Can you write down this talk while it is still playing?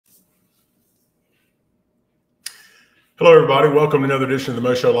Hello, everybody. Welcome to another edition of the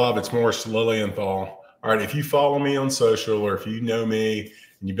Mo Show Live. It's Morris Lilienthal. All right, if you follow me on social or if you know me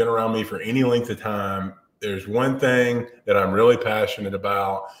and you've been around me for any length of time, there's one thing that I'm really passionate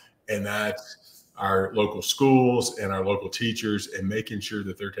about, and that's our local schools and our local teachers and making sure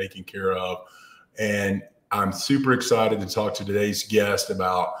that they're taken care of. And I'm super excited to talk to today's guest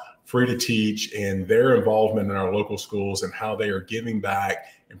about Free to Teach and their involvement in our local schools and how they are giving back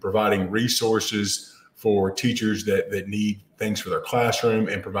and providing resources for teachers that need things for their classroom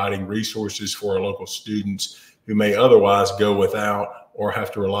and providing resources for our local students who may otherwise go without or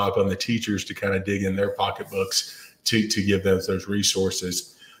have to rely upon the teachers to kind of dig in their pocketbooks to give them those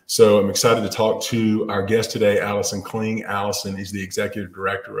resources. So I'm excited to talk to our guest today, Alison Kling. Alison is the Executive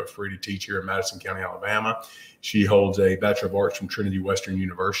Director of Free to Teach here in Madison County, Alabama. She holds a Bachelor of Arts from Trinity Western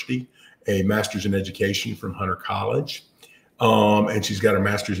University, a Master's in Education from Hunter College, and she's got her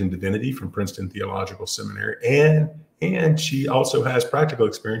Master's in Divinity from Princeton Theological Seminary. And she also has practical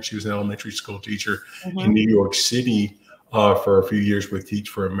experience. She was an elementary school teacher in New York City for a few years with Teach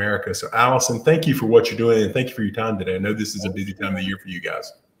for America. So Alison, thank you for what you're doing, and thank you for your time today. I know this is a busy time of the year for you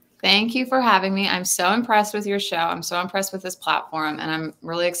guys. Thank you for having me. I'm so impressed with your show. I'm so impressed with this platform, and I'm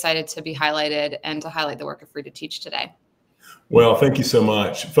really excited to be highlighted and to highlight the work of Free to Teach today. Well, thank you so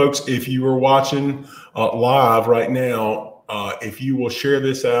much. Folks, if you are watching live right now, if you will share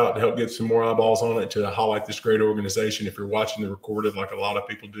this out to help get some more eyeballs on it, to highlight this great organization. If you're watching the recorded, like a lot of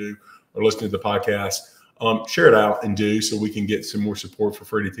people do, or listening to the podcast, share it out and do so we can get some more support for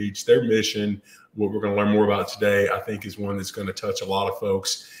Free to Teach. Their mission, what we're going to learn more about today, I think is one that's going to touch a lot of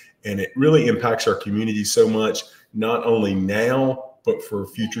folks. And it really impacts our community so much, not only now, but for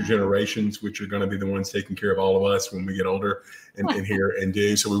future generations, which are going to be the ones taking care of all of us when we get older and hear and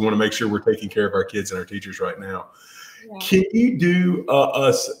do. So we want to make sure we're taking care of our kids and our teachers right now. Yeah. Can you do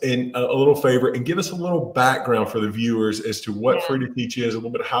us a little favor and give us a little background for the viewers as to what Free to Teach is, a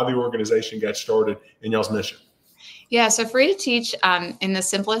little bit of how the organization got started and y'all's mission? Yeah, so Free to Teach, in the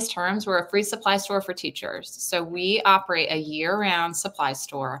simplest terms, we're a free supply store for teachers. So we operate a year-round supply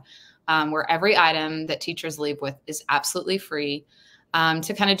store where every item that teachers leave with is absolutely free.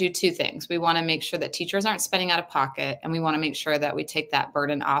 To kind of do two things. We want to make sure that teachers aren't spending out of pocket, and we want to make sure that we take that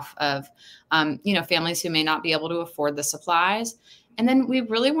burden off of, families who may not be able to afford the supplies. And then we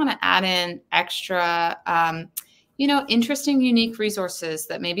really want to add in extra, interesting, unique resources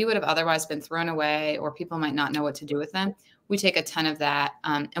that maybe would have otherwise been thrown away or people might not know what to do with them. We take a ton of that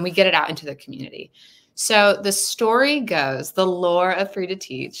and we get it out into the community. So the story goes, the lore of Free to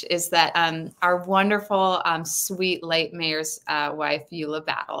Teach is that our wonderful, sweet late mayor's wife, Eula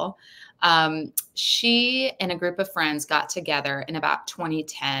Battle, she and a group of friends got together in about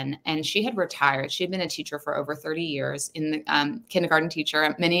 2010, and she had retired. She had been a teacher for over 30 years in the kindergarten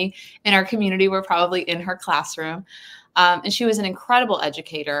teacher. Many in our community were probably in her classroom, and she was an incredible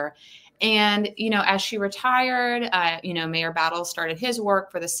educator. And, as she retired, Mayor Battle started his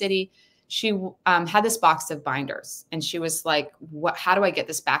work for the city. She had this box of binders, and she was like, how do I get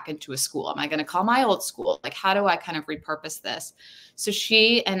this back into a school? Am I going to call my old school? Like, how do I kind of repurpose this? So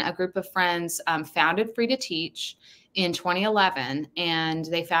she and a group of friends founded Free to Teach in 2011, and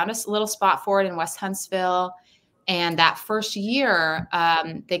they found a little spot for it in West Huntsville. And that first year,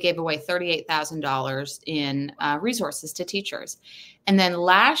 they gave away $38,000 in resources to teachers. And then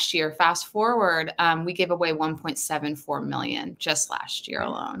last year, fast forward, we gave away $1.74 million just last year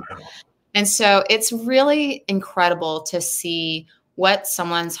alone. And so it's really incredible to see what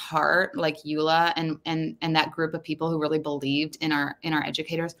someone's heart, like Eula and that group of people who really believed in our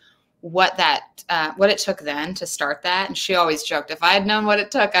educators, what it took then to start that. And she always joked, if I had known what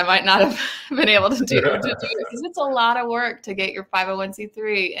it took, I might not have been able to do it, because it's a lot of work to get your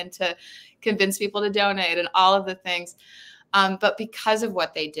 501c3 and to convince people to donate and all of the things. But because of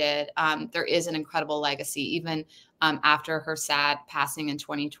what they did, there is an incredible legacy. Even after her sad passing in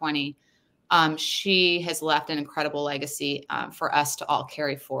 2020, she has left an incredible legacy for us to all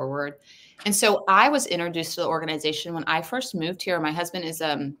carry forward. And so I was introduced to the organization when I first moved here. My husband is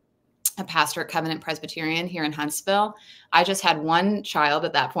a pastor at Covenant Presbyterian here in Huntsville. I just had one child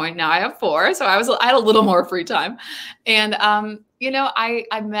at that point. Now I have four. So I had a little more free time. And,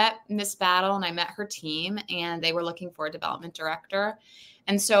 I met Miss Battle and I met her team, and they were looking for a development director.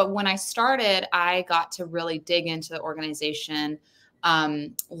 And so when I started, I got to really dig into the organization,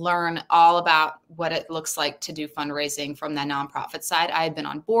 learn all about what it looks like to do fundraising from the nonprofit side. I had been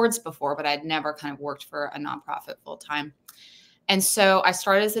on boards before, but I'd never kind of worked for a nonprofit full time. And so I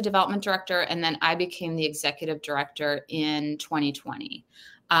started as the development director, and then I became the executive director in 2020.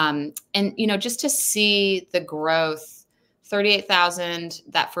 And, just to see the growth 38,000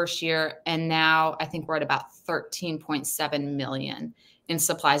 that first year. And now I think we're at about 13.7 million in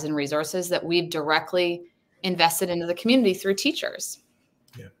supplies and resources that we've directly invested into the community through teachers.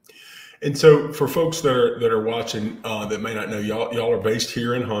 Yeah. And so for folks that are watching that may not know, y'all are based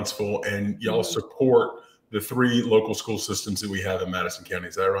here in Huntsville, and y'all support the 3 local school systems that we have in Madison County.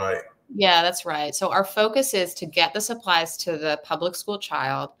 Is that right? Yeah, that's right. So our focus is to get the supplies to the public school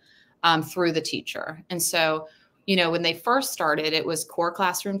child through the teacher. And so, you know, when they first started, it was core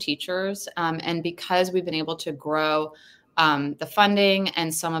classroom teachers. And because we've been able to grow the funding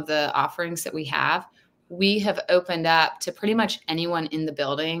and some of the offerings that we have opened up to pretty much anyone in the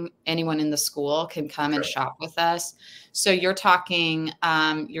building, anyone in the school can come and shop with us. So you're talking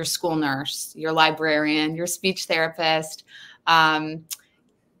your school nurse, your librarian, your speech therapist,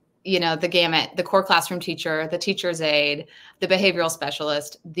 you know, the gamut, the core classroom teacher, the teacher's aide, the behavioral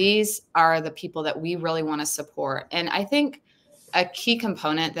specialist. These are the people that we really want to support. And I think a key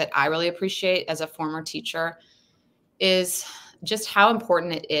component that I really appreciate as a former teacher is just how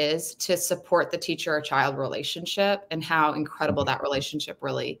important it is to support the teacher or child relationship, and how incredible that relationship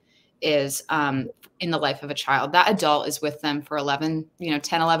really is in the life of a child. That adult is with them for 10,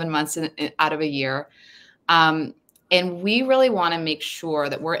 11 months out of a year. And we really want to make sure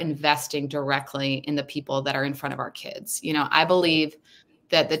that we're investing directly in the people that are in front of our kids. You know, I believe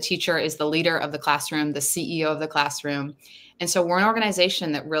that the teacher is the leader of the classroom, the CEO of the classroom. And so we're an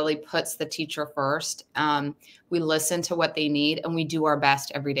organization that really puts the teacher first. We listen to what they need, and we do our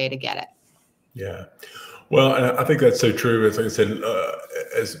best every day to get it. Yeah. Well, and I think that's so true. As like I said,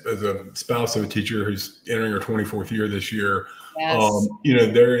 as a spouse of a teacher who's entering her 24th year this year, Yes. you know,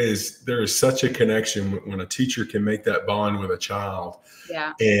 there is such a connection when a teacher can make that bond with a child.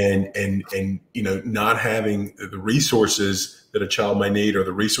 Yeah. And you know, not having the resources that a child may need, or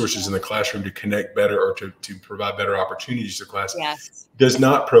the resources in the classroom to connect better, or to provide better opportunities to class, Yes. does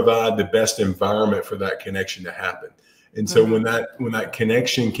not provide the best environment for that connection to happen. And so when that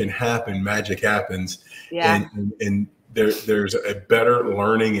connection can happen, magic happens. Yeah. And there's a better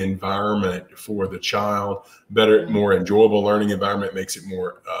learning environment for the child, better, more enjoyable learning environment, makes it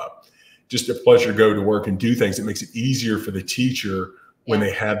more just a pleasure to go to work and do things. It makes it easier for the teacher when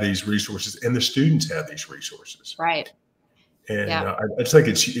they have these resources, and the students have these resources. Right. And I just think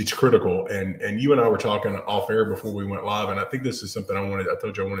it's critical. And you and I were talking off air before we went live, and I think this is something I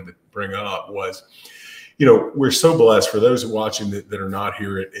told you I wanted to bring up was, you know, we're so blessed, for those watching that are not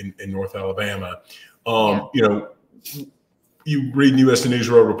here in North Alabama. You know, you read US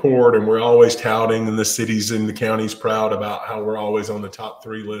News World Report, and we're always touting, and the cities and the counties proud about how we're always on the top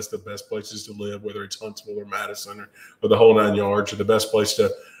 3 list of best places to live, whether it's Huntsville or Madison or the whole 9 yards, or the best place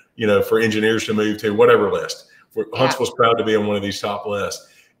to, you know, for engineers to move to, whatever list. Huntsville's proud to be on one of these top lists,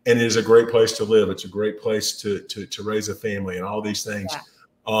 and it is a great place to live. It's a great place to raise a family and all these things.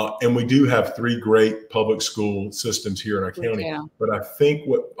 And we do have 3 great public school systems here in our county. But I think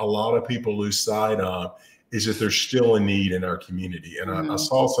what a lot of people lose sight of is that there's still a need in our community. And I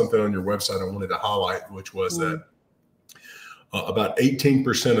saw something on your website I wanted to highlight, which was that about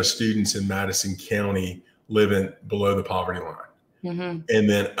 18% of students in Madison County live below the poverty line. And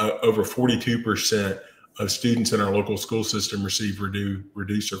then over 42% of students in our local school system receive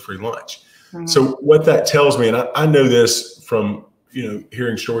reduced or free lunch. So what that tells me, and I know this from, you know,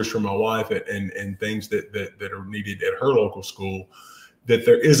 hearing stories from my wife and things that are needed at her local school, that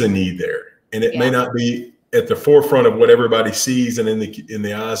there is a need there. And it may not be at the forefront of what everybody sees and in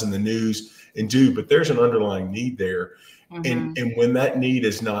the eyes and the news and do, but there's an underlying need there. And when that need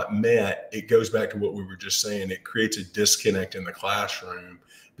is not met, it goes back to what we were just saying. It creates a disconnect in the classroom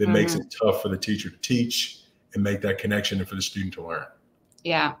that makes it tough for the teacher to teach and make that connection, and for the student to learn.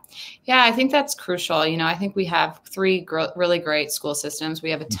 Yeah. Yeah. I think that's crucial. You know, I think we have 3 really great school systems. We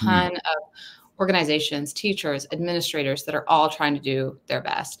have a ton of organizations, teachers, administrators that are all trying to do their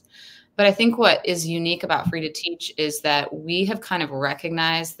best. But I think what is unique about Free to Teach is that we have kind of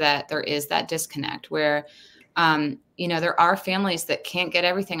recognized that there is that disconnect where, you know, there are families that can't get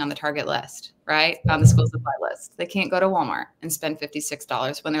everything on the Target list, right? On the school supply list. They can't go to Walmart and spend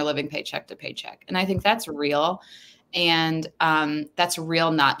 $56 when they're living paycheck to paycheck. And I think that's real. And that's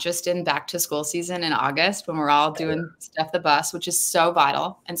real, not just in back to school season in August when we're all doing Stuff the Bus, which is so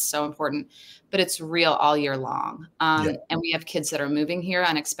vital and so important, but it's real all year long. And we have kids that are moving here,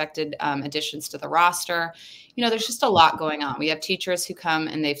 unexpected additions to the roster. You know, there's just a lot going on. We have teachers who come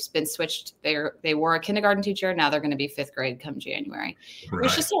and they've been switched. They were a kindergarten teacher. Now they're going to be 5th grade come January.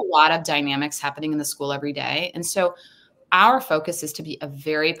 There's just a lot of dynamics happening in the school every day. And so our focus is to be a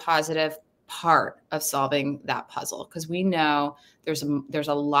very positive part of solving that puzzle, because we know there's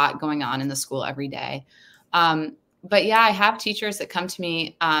a lot going on in the school every day. But yeah, I have teachers that come to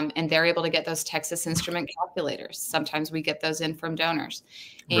me and they're able to get those Texas Instrument calculators. Sometimes we get those in from donors.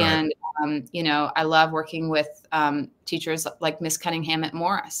 Right. And, you know, I love working with teachers like Miss Cunningham at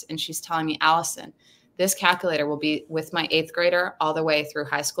Morris. And she's telling me, Allison, this calculator will be with my 8th grader all the way through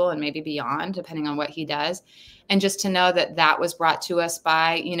high school and maybe beyond, depending on what he does. And just to know that that was brought to us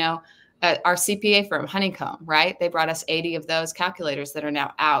by, you know, our CPA firm, Honeycomb, right? They brought us 80 of those calculators that are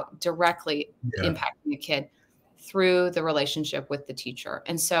now out directly impacting a kid through the relationship with the teacher.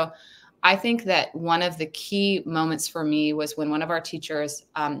 And so I think that one of the key moments for me was when one of our teachers,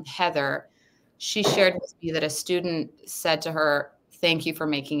 Heather, she shared with me that a student said to her, thank you for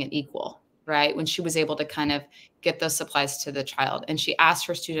making it equal, right? When she was able to kind of get those supplies to the child. And she asked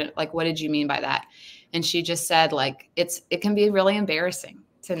her student, like, what did you mean by that? And she just said, like, it can be really embarrassing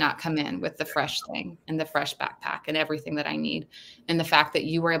to not come in with the fresh thing and the fresh backpack and everything that I need. And the fact that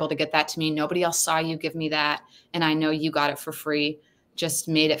you were able to get that to me, nobody else saw you give me that. And I know you got it for free, just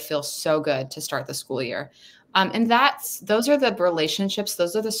made it feel so good to start the school year. And those are the relationships.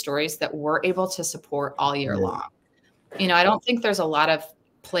 Those are the stories that we're able to support all year long. You know, I don't think there's a lot of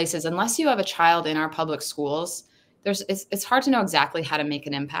places, unless you have a child in our public schools, it's hard to know exactly how to make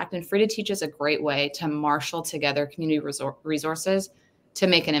an impact. And Free to Teach is a great way to marshal together community resources to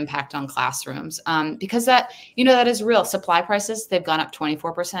make an impact on classrooms. Because that, you know, that is real. Supply prices, they've gone up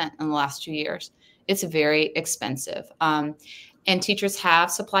 24% in the last 2 years. It's very expensive. And teachers have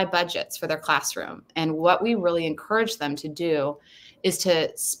supply budgets for their classroom. And what we really encourage them to do is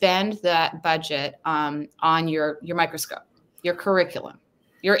to spend that budget on your microscope, your curriculum,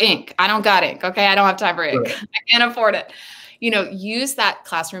 your ink. I don't got ink. Okay. I don't have time for ink. Right. I can't afford it. You know, use that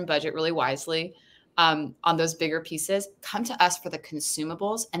classroom budget really wisely. On those bigger pieces, come to us for the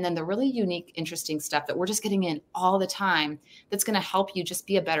consumables and then the really unique, interesting stuff that we're just getting in all the time that's going to help you just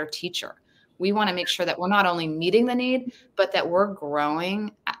be a better teacher. We want to make sure that we're not only meeting the need, but that we're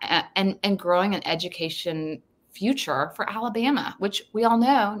growing and growing an education future for Alabama, which we all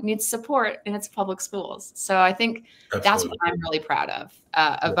know needs support in its public schools. So I think that's what I'm really proud of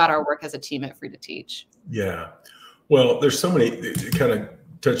about our work as a team at Free to Teach. Yeah. Well, there's so many kind of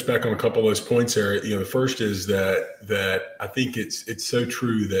touch back on a couple of those points there. You know, the first is that I think it's so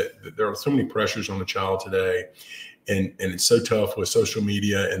true that there are so many pressures on the child today, and it's so tough with social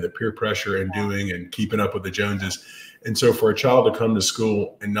media and the peer pressure and doing and keeping up with the Joneses. And so for a child to come to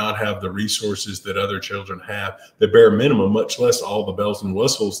school and not have the resources that other children have, the bare minimum, much less all the bells and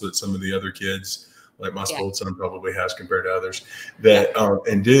whistles that some of the other kids, like my spoiled son, probably has compared to others, that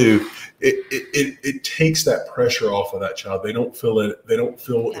and do, it takes that pressure off of that child. They don't feel it. They don't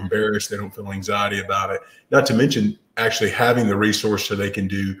feel embarrassed. They don't feel anxiety about it. Not to mention actually having the resource so they can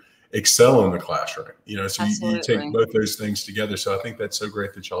excel in the classroom. You know, so you take both those things together. So I think that's so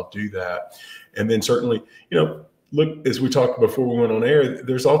great that y'all do that. And then certainly, you know, look, as we talked before we went on air,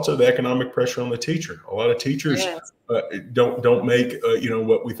 there's also the economic pressure on the teacher. A lot of teachers don't make, you know,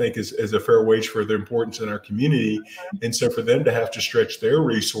 what we think is a fair wage for their importance in our community. And so for them to have to stretch their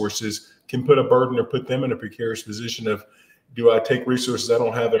resources can put a burden or put them in a precarious position of, do I take resources I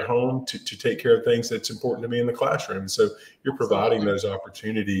don't have at home to take care of things that's important to me in the classroom? So you're providing those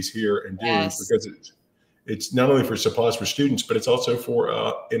opportunities here and doing because it's not only for supplies for students, but it's also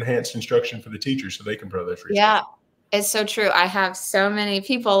for enhanced instruction for the teachers so they can provide those resources. Yeah. It's so true. I have so many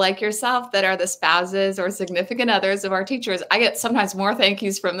people like yourself that are the spouses or significant others of our teachers. I get sometimes more thank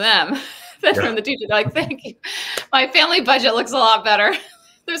yous from them than from the teachers. Like, thank you. My family budget looks a lot better.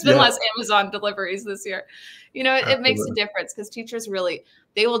 There's been less Amazon deliveries this year. You know, it makes a difference because teachers really,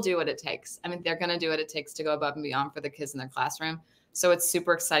 they will do what it takes. I mean, they're going to do what it takes to go above and beyond for the kids in their classroom. So it's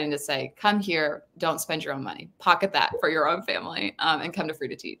super exciting to say, come here, don't spend your own money, pocket that for your own family, and come to Free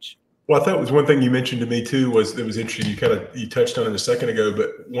to Teach. Well, I thought it was one thing you mentioned to me too was that was interesting. You touched on it a second ago,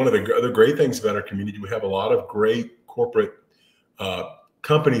 but one of the other great things about our community, we have a lot of great corporate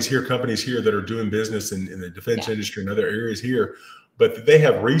companies here that are doing business in the defense industry and other areas here, but they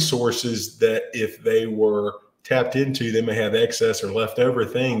have resources that if they were tapped into, they may have excess or leftover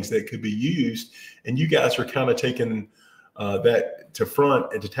things that could be used. And you guys are kind of taking that to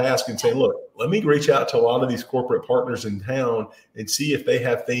front and to task and saying, look, let me reach out to a lot of these corporate partners in town and see if they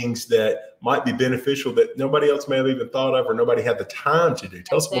have things that might be beneficial that nobody else may have even thought of or nobody had the time to do.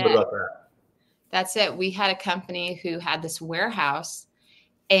 Tell us a little bit about that. That's it. We had a company who had this warehouse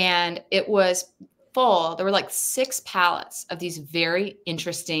and it was full. There were like 6 pallets of these very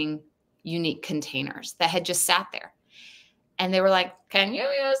interesting, unique containers that had just sat there. And they were like, can you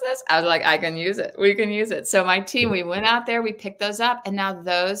use this? I was like, I can use it. We can use it. So my team, we went out there, we picked those up. And now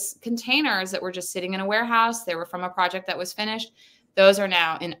those containers that were just sitting in a warehouse, they were from a project that was finished. Those are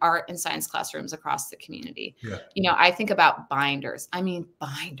now in art and science classrooms across the community. Yeah. You know, I think about binders. I mean,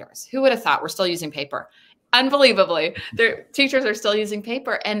 binders. Who would have thought we're still using paper? Unbelievably, their teachers are still using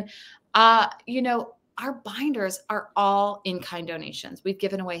paper. And, you know, our binders are all in-kind donations. We've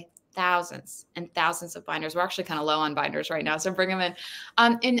given away thousands and thousands of binders. We're actually kind of low on binders right now, so bring them in.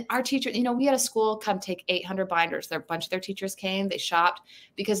 And our teachers, you know, we had a school come take 800 binders. A bunch of their teachers came, they shopped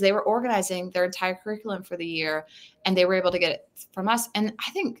because they were organizing their entire curriculum for the year, and they were able to get it from us. And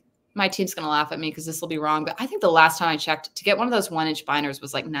I think my team's going to laugh at me because this will be wrong, but I think the last time I checked, to get one of those 1-inch binders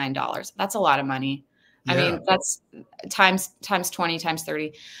was like $9. That's a lot of money. Yeah. I mean, that's times 20, times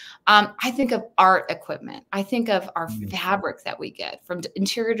 30. I think of art equipment. I think of our fabric that we get from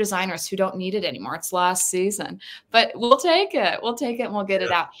interior designers who don't need it anymore. It's last season, but we'll take it. We'll take it and we'll get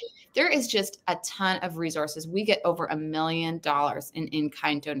it out. There is just a ton of resources. We get over $1 million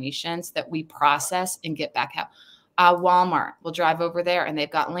in-kind donations that we process and get back out. Walmart, we'll drive over there and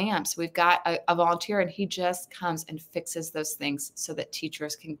they've got lamps. We've got a volunteer and he just comes and fixes those things so that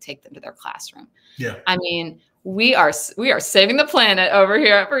teachers can take them to their classroom. Yeah. I mean, we are saving the planet over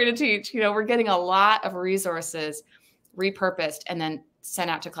here at Free to Teach. You know, we're getting a lot of resources repurposed and then sent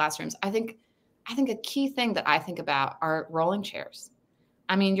out to classrooms. I think a key thing that I think about are rolling chairs.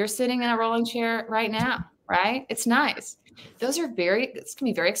 I mean, you're sitting in a rolling chair right now, right? It's nice. Those are it's can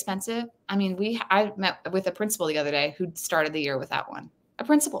be very expensive. I mean, I met with a principal the other day who started the year without one. A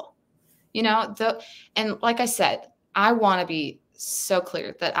principal, you know, and like I said, I want to be so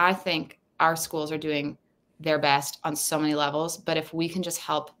clear that I think our schools are doing their best on so many levels. But if we can just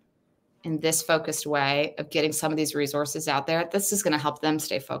help in this focused way of getting some of these resources out there, this is going to help them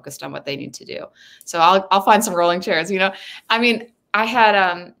stay focused on what they need to do. So I'll find some rolling chairs, you know. I mean, I had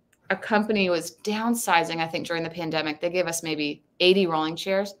a company was downsizing, I think, during the pandemic. They gave us maybe 80 rolling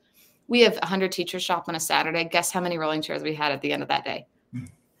chairs. We have 100 teachers shop on a Saturday. Guess how many rolling chairs we had at the end of that day?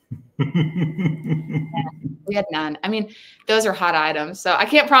 We had none. I mean, those are hot items. So I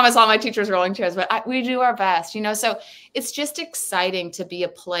can't promise all my teachers rolling chairs, but we do our best, you know. So it's just exciting to be a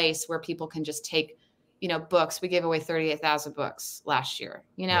place where people can just take, you know, books. We gave away 38,000 books last year.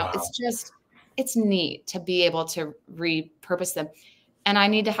 You know, wow. It's neat to be able to repurpose them. And I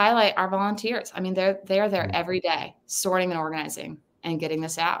need to highlight our volunteers. I mean, they're there every day, sorting and organizing and getting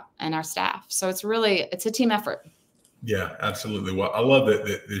this out, and our staff. So it's a team effort. Yeah, absolutely. Well, I love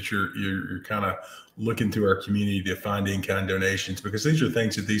that you're kind of looking to our community to find in-kind donations, because these are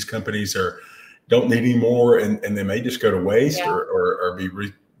things that these companies don't need anymore, and they may just go to waste or be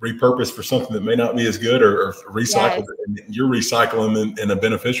repurposed for something that may not be as good, or recycled. Yes. And you're recycling them in a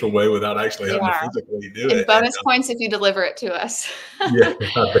beneficial way, maybe actually having to physically do it. Bonus points if you deliver it to us. Yeah,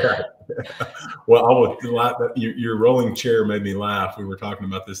 I bet. Well, your rolling chair made me laugh. We were talking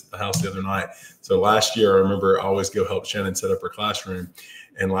about this at the house the other night. So last year, I remember I always go help Shannon set up her classroom.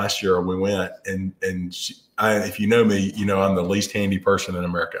 And last year we went, and if you know me, you know I'm the least handy person in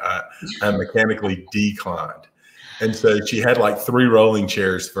America. I'm mechanically declined. And so she had like 3 rolling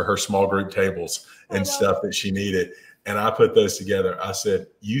chairs for her small group tables and stuff that she needed. And I put those together. I said,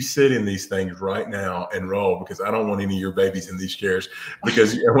 you sit in these things right now and roll, because I don't want any of your babies in these chairs,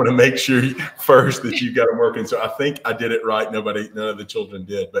 because I want to make sure first that you've got them working. So I think I did it right. None of the children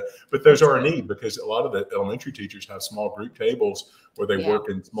did, but those are a need, because a lot of the elementary teachers have small group tables where they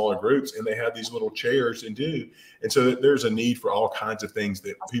work in smaller groups, and they have these little chairs and so there's a need for all kinds of things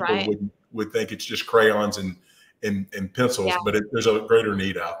that people would think it's just crayons and pencils, but there's a greater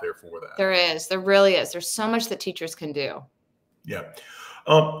need out there for that. There is. There really is. There's so much that teachers can do. Yeah.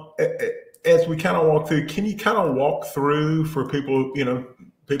 As we kind of walk through, can you kind of walk through for people,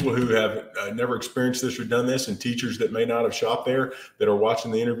 people who have never experienced this or done this, and teachers that may not have shopped there that are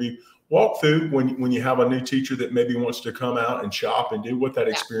watching the interview, walk through when you have a new teacher that maybe wants to come out and shop and do what that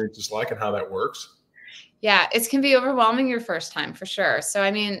experience is like and how that works? Yeah, it can be overwhelming your first time, for sure. So,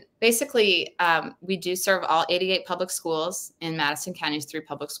 I mean, basically, we do serve all 88 public schools in Madison County's 3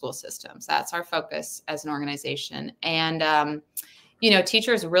 public school systems. That's our focus as an organization. And,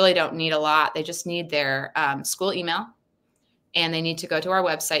 teachers really don't need a lot. They just need their school email, and they need to go to our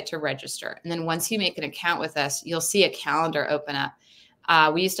website to register. And then once you make an account with us, you'll see a calendar open up.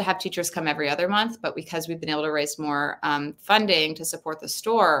 We used to have teachers come every other month, but because we've been able to raise more funding to support the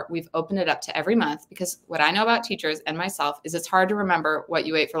store, we've opened it up to every month, because what I know about teachers and myself is it's hard to remember what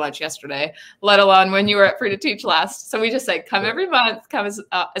you ate for lunch yesterday, let alone when you were at Free to Teach last. So we just say, come every month, come as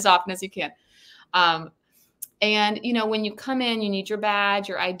often as you can. And, when you come in, you need your badge,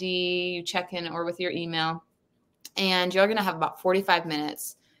 your ID, you check in or with your email, and you're going to have about 45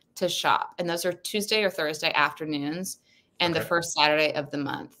 minutes to shop. And those are Tuesday or Thursday afternoons, and the first Saturday of the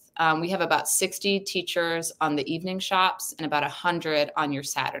month. We have about 60 teachers on the evening shops and about 100 on your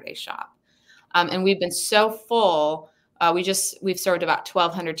Saturday shop. And we've been so full. We've served about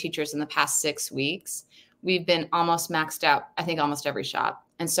 1,200 teachers in the past 6 weeks. We've been almost maxed out, I think, almost every shop.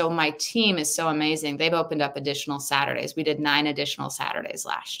 And so my team is so amazing. They've opened up additional Saturdays. We did 9 additional Saturdays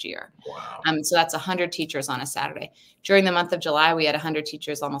last year. Wow. So that's 100 teachers on a Saturday. During the month of July, we had 100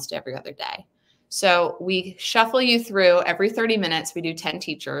 teachers almost every other day. So we shuffle you through every 30 minutes. We do 10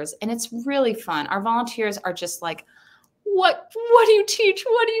 teachers, and it's really fun. Our volunteers are just like, what do you teach?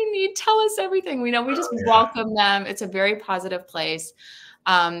 What do you need? Tell us everything. We just welcome them. It's a very positive place.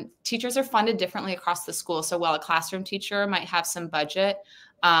 Teachers are funded differently across the school. So while a classroom teacher might have some budget,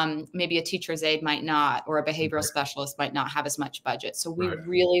 maybe a teacher's aide might not, or a behavioral specialist might not have as much budget. So we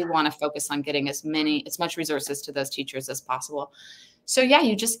really want to focus on getting as much resources to those teachers as possible. So yeah,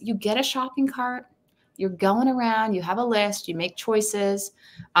 you get a shopping cart, you're going around, you have a list, you make choices.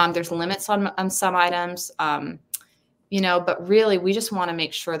 There's limits on some items, but really we just want to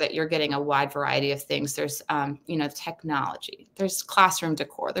make sure that you're getting a wide variety of things. There's, technology, there's classroom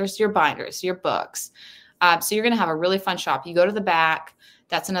decor, there's your binders, your books. So you're going to have a really fun shop. You go to the back,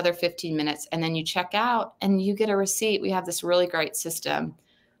 that's another 15 minutes, and then you check out and you get a receipt. We have this really great system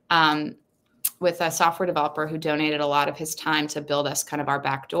with a software developer who donated a lot of his time to build us kind of our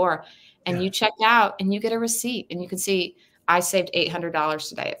back door. And you check out and you get a receipt, and you can see, I saved $800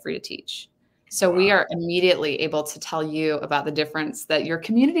 today at Free to Teach. So we are immediately able to tell you about the difference that your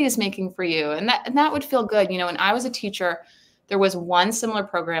community is making for you. And that would feel good. When I was a teacher, there was one similar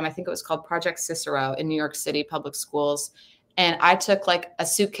program, I think it was called Project Cicero in New York City public schools. And I took like a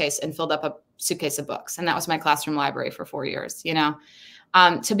suitcase and filled up a suitcase of books. And that was my classroom library for 4 years,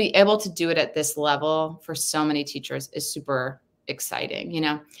 to be able to do it at this level for so many teachers is super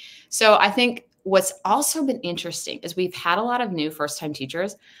exciting, So I think what's also been interesting is we've had a lot of new first-time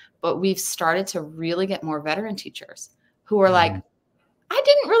teachers, but we've started to really get more veteran teachers who are like, I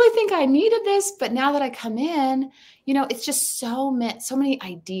didn't really think I needed this, but now that I come in, it's just so many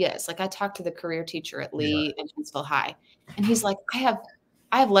ideas. Like I talked to the career teacher at Lee and Huntsville High, and he's like, I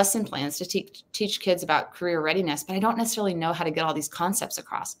have lesson plans to teach kids about career readiness, but I don't necessarily know how to get all these concepts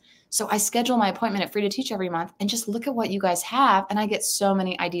across. So I schedule my appointment at Free to Teach every month and just look at what you guys have, and I get so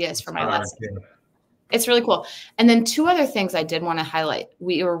many ideas for my lesson. It's really cool. And then 2 other things I did want to highlight.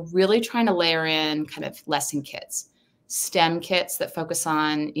 We are really trying to layer in kind of lesson kits, STEM kits that focus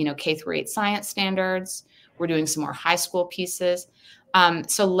on, K-8 science standards. We're doing some more high school pieces.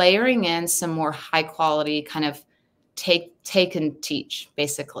 So layering in some more high quality kind of take and teach,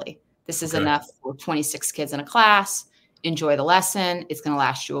 basically. This is enough for 26 kids in a class. Enjoy the lesson. It's going to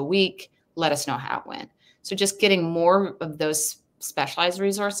last you a week. Let us know how it went. So just getting more of those specialized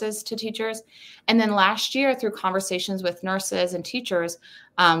resources to teachers. And then last year, through conversations with nurses and teachers,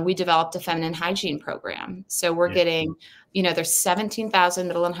 we developed a feminine hygiene program. So we're getting, there's 17,000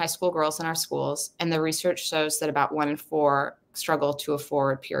 middle and high school girls in our schools, and the research shows that about 1 in 4 struggle to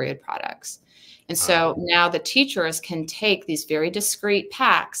afford period products. And so now the teachers can take these very discrete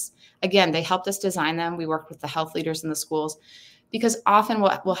packs. Again, they helped us design them. We worked with the health leaders in the schools, because often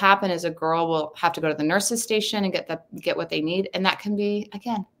what will happen is a girl will have to go to the nurse's station and get what they need. And that can be,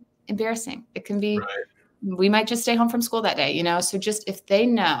 again, embarrassing. It can be, we might just stay home from school that day, So just if they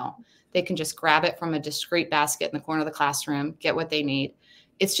know, they can just grab it from a discrete basket in the corner of the classroom, get what they need.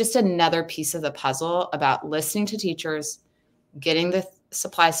 It's just another piece of the puzzle about listening to teachers, getting the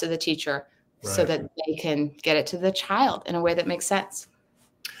supplies to the teacher so that they can get it to the child in a way that makes sense.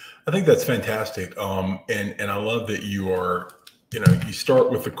 I think that's fantastic. And I love that you are, you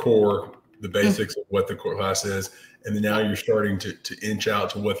start with the core, the basics of what the core class is, and then now you're starting to inch out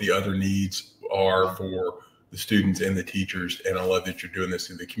to what the other needs are for the students and the teachers. And I love that you're doing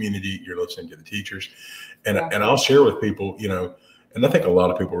this in the community. You're listening to the teachers, and I'll share with people, and I think a lot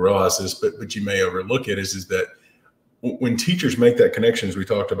of people realize this, but you may overlook it, is that when teachers make that connection, as we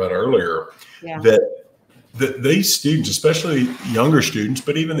talked about earlier, that these students, especially younger students,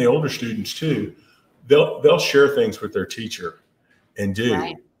 but even the older students too, they'll share things with their teacher and do.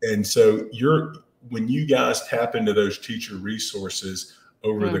 Right. And so when you guys tap into those teacher resources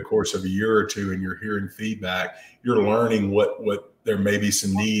over the course of a year or two, and you're hearing feedback, you're learning what there may be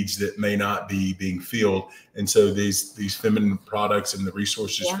some needs that may not be being filled. And so these feminine products and the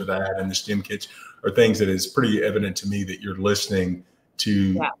resources for that and the STEM kits are things that is pretty evident to me that you're listening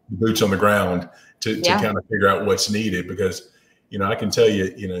to boots on the ground to kind of figure out what's needed. Because, I can tell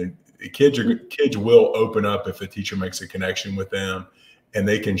you, kids will open up if a teacher makes a connection with them, and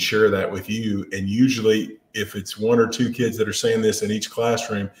they can share that with you. And usually if it's 1 or 2 kids that are saying this in each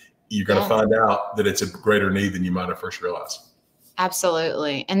classroom, you're going to find out that it's a greater need than you might have first realized.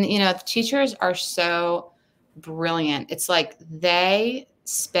 Absolutely. And, the teachers are so brilliant. It's like they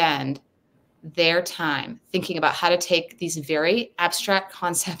spend their time thinking about how to take these very abstract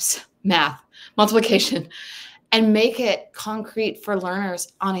concepts, math, multiplication, and make it concrete for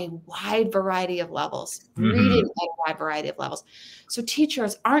learners on a wide variety of levels, reading at a wide variety of levels. So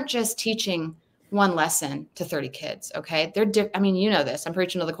teachers aren't just teaching one lesson to 30 kids, okay? I mean, you know this, I'm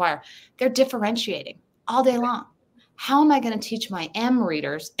preaching to the choir. They're differentiating all day long. How am I going to teach my M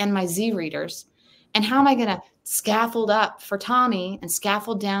readers and my Z readers? And how am I going to scaffold up for Tommy and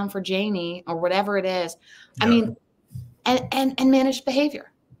scaffold down for Janie or whatever it is? Yeah. I mean, and manage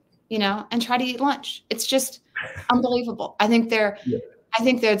behavior, and try to eat lunch. It's just unbelievable. I think they're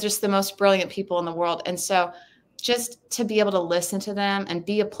just the most brilliant people in the world. And so just to be able to listen to them and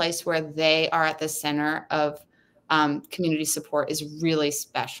be a place where they are at the center of community support is really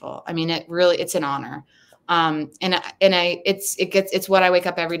special. I mean, it's an honor. It's what I wake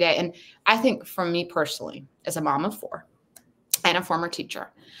up every day. And I think for me personally, as a mom of 4 and a former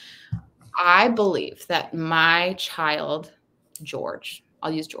teacher, I believe that my child, George,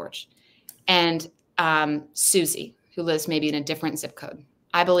 I'll use George, and Susie, who lives maybe in a different zip code,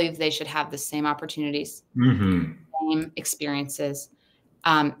 I believe they should have the same opportunities, same experiences.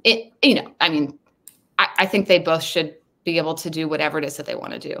 I think they both should be able to do whatever it is that they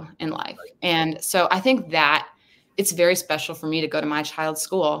want to do in life. And so I think that it's very special for me to go to my child's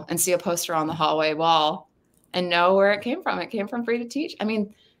school and see a poster on the hallway wall and know where it came from. It came from Free to Teach. I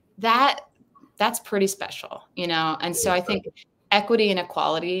mean, that's pretty special, And so I think equity and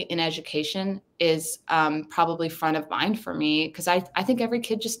equality in education is probably front of mind for me, because I think every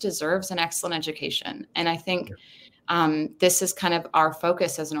kid just deserves an excellent education. And I think this is kind of our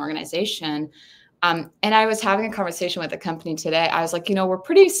focus as an organization. And I was having a conversation with a company today. I was like, we're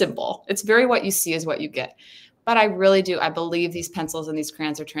pretty simple. It's very what you see is what you get. But I really do. I believe these pencils and these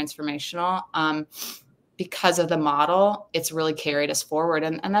crayons are transformational. Because of the model, it's really carried us forward.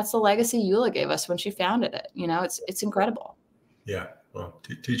 And that's the legacy Eula gave us when she founded it. It's incredible. Yeah. Well,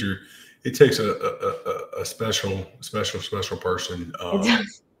 teacher, it takes a special person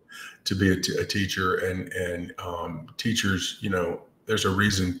to be a teacher, and teachers, there's a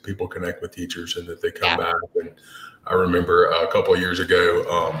reason people connect with teachers and that they come back. And I remember a couple of years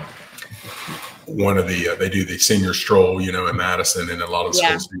ago, they do the senior stroll, in Madison, and a lot of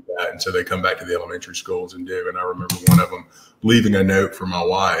schools do that. And so they come back to the elementary schools and do. And I remember one of them leaving a note for my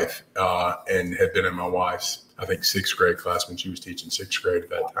wife, and had been in my wife's, I think, 6th grade class when she was teaching 6th grade at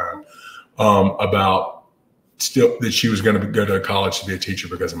that time, about still that she was going to go to college to be a teacher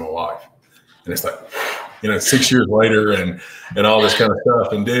because of my wife. And it's like, 6 years later and all this kind of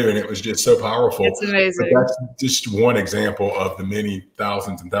stuff and it was just so powerful. It's amazing. But that's just one example of the many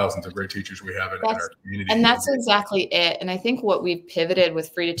thousands and thousands of great teachers we have in our community. And that's exactly it. And I think what we've pivoted with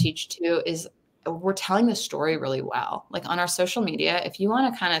Free to Teach too is we're telling the story really well. Like on our social media, if you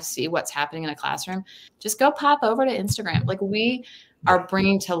want to kind of see what's happening in a classroom, just go pop over to Instagram. Like we are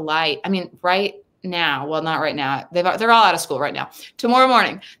bringing to light, I mean, right now, well, not right now. They're all out of school right now. Tomorrow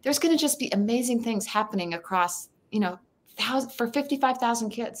morning, there's going to just be amazing things happening across, for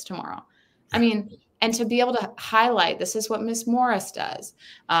 55,000 kids tomorrow. I mean, and to be able to highlight, this is what Miss Morris does.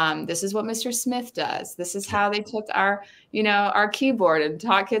 This is what Mr. Smith does. This is how they took our keyboard and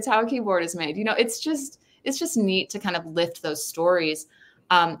taught kids how a keyboard is made. It's just neat to kind of lift those stories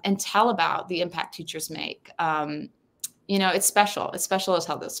and tell about the impact teachers make. It's special. It's special to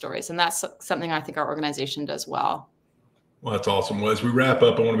tell those stories. And that's something I think our organization does well. Well, that's awesome. Well, as we wrap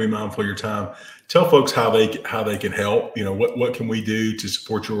up, I want to be mindful of your time. Tell folks how they can help. What can we do to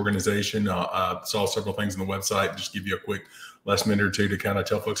support your organization? Saw several things on the website. Just give you a quick last minute or two to kind of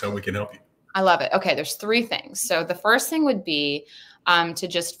tell folks how we can help you. I love it. Okay, there's 3 things. So the first thing would be to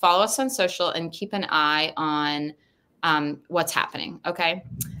just follow us on social and keep an eye on what's happening. Okay.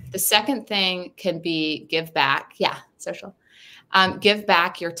 The second thing can be give back. Yeah, social. Give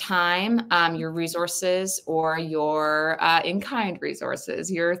back your time, your resources, or your in-kind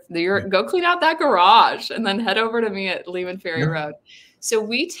resources. Go clean out that garage and then head over to me at Lehman Ferry Road. So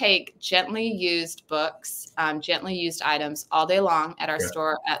we take gently used books, gently used items all day long at our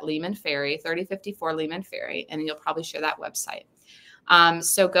store at Lehman Ferry, 3054 Lehman Ferry, and you'll probably share that website.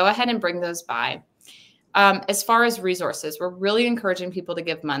 So go ahead and bring those by. As far as resources, we're really encouraging people to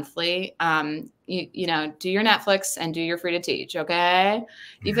give monthly. Do your Netflix and do your Free to Teach. Okay.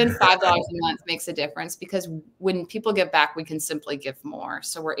 Even $5 a month makes a difference, because when people give back, we can simply give more.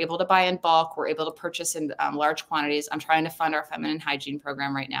 So we're able to buy in bulk. We're able to purchase in large quantities. I'm trying to fund our feminine hygiene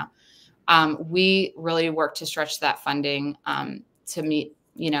program right now. We really work to stretch that funding to meet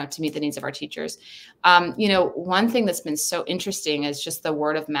to meet the needs of our teachers. One thing that's been so interesting is just the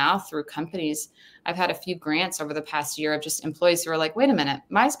word of mouth through companies. I've had a few grants over the past year of just employees who are like, wait a minute,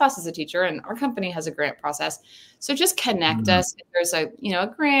 my spouse is a teacher and our company has a grant process. So just connect us. If there's a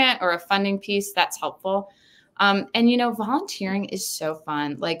grant or a funding piece, that's helpful. And volunteering is so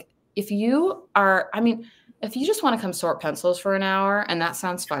fun. Like if you just want to come sort pencils for an hour and that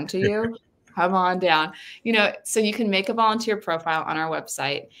sounds fun to you, come on down. So you can make a volunteer profile on our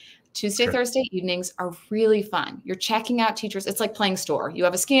website. Tuesday, Thursday evenings are really fun. You're checking out teachers. It's like playing store. You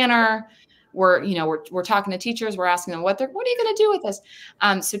have a scanner. We're talking to teachers. We're asking them what are you going to do with this?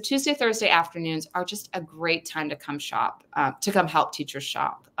 So Tuesday, Thursday afternoons are just a great time to come shop, to come help teachers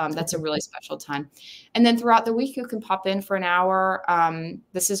shop. That's a really special time. And then throughout the week, you can pop in for an hour.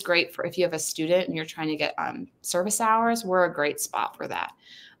 This is great for if you have a student and you're trying to get service hours. We're a great spot for that.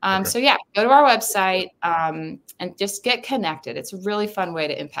 So yeah, go to our website and just get connected. It's a really fun way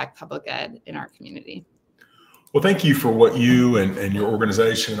to impact public ed in our community. Well, thank you for what you and your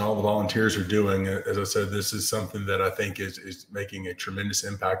organization and all the volunteers are doing. As I said, this is something that I think is making a tremendous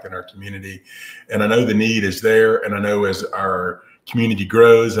impact in our community. And I know the need is there. And I know as our community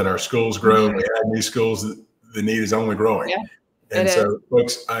grows and our schools grow, and we add new schools, the need is only growing. Yeah, and so,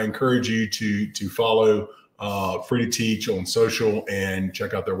 folks, I encourage you to follow Free to Teach on social and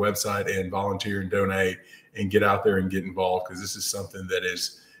check out their website and volunteer and donate and get out there and get involved, because this is something that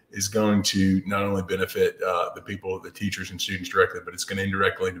is going to not only benefit the people, the teachers and students directly, but it's going to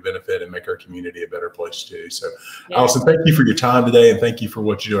indirectly benefit and make our community a better place too. So Alison, thank you for your time today and thank you for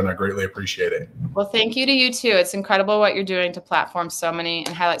what you're doing. I greatly appreciate it. Well, thank you to you too. It's incredible what you're doing to platform so many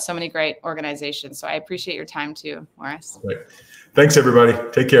and highlight so many great organizations. So I appreciate your time too, Morris. Great. Thanks everybody.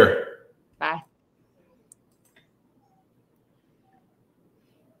 Take care. Bye.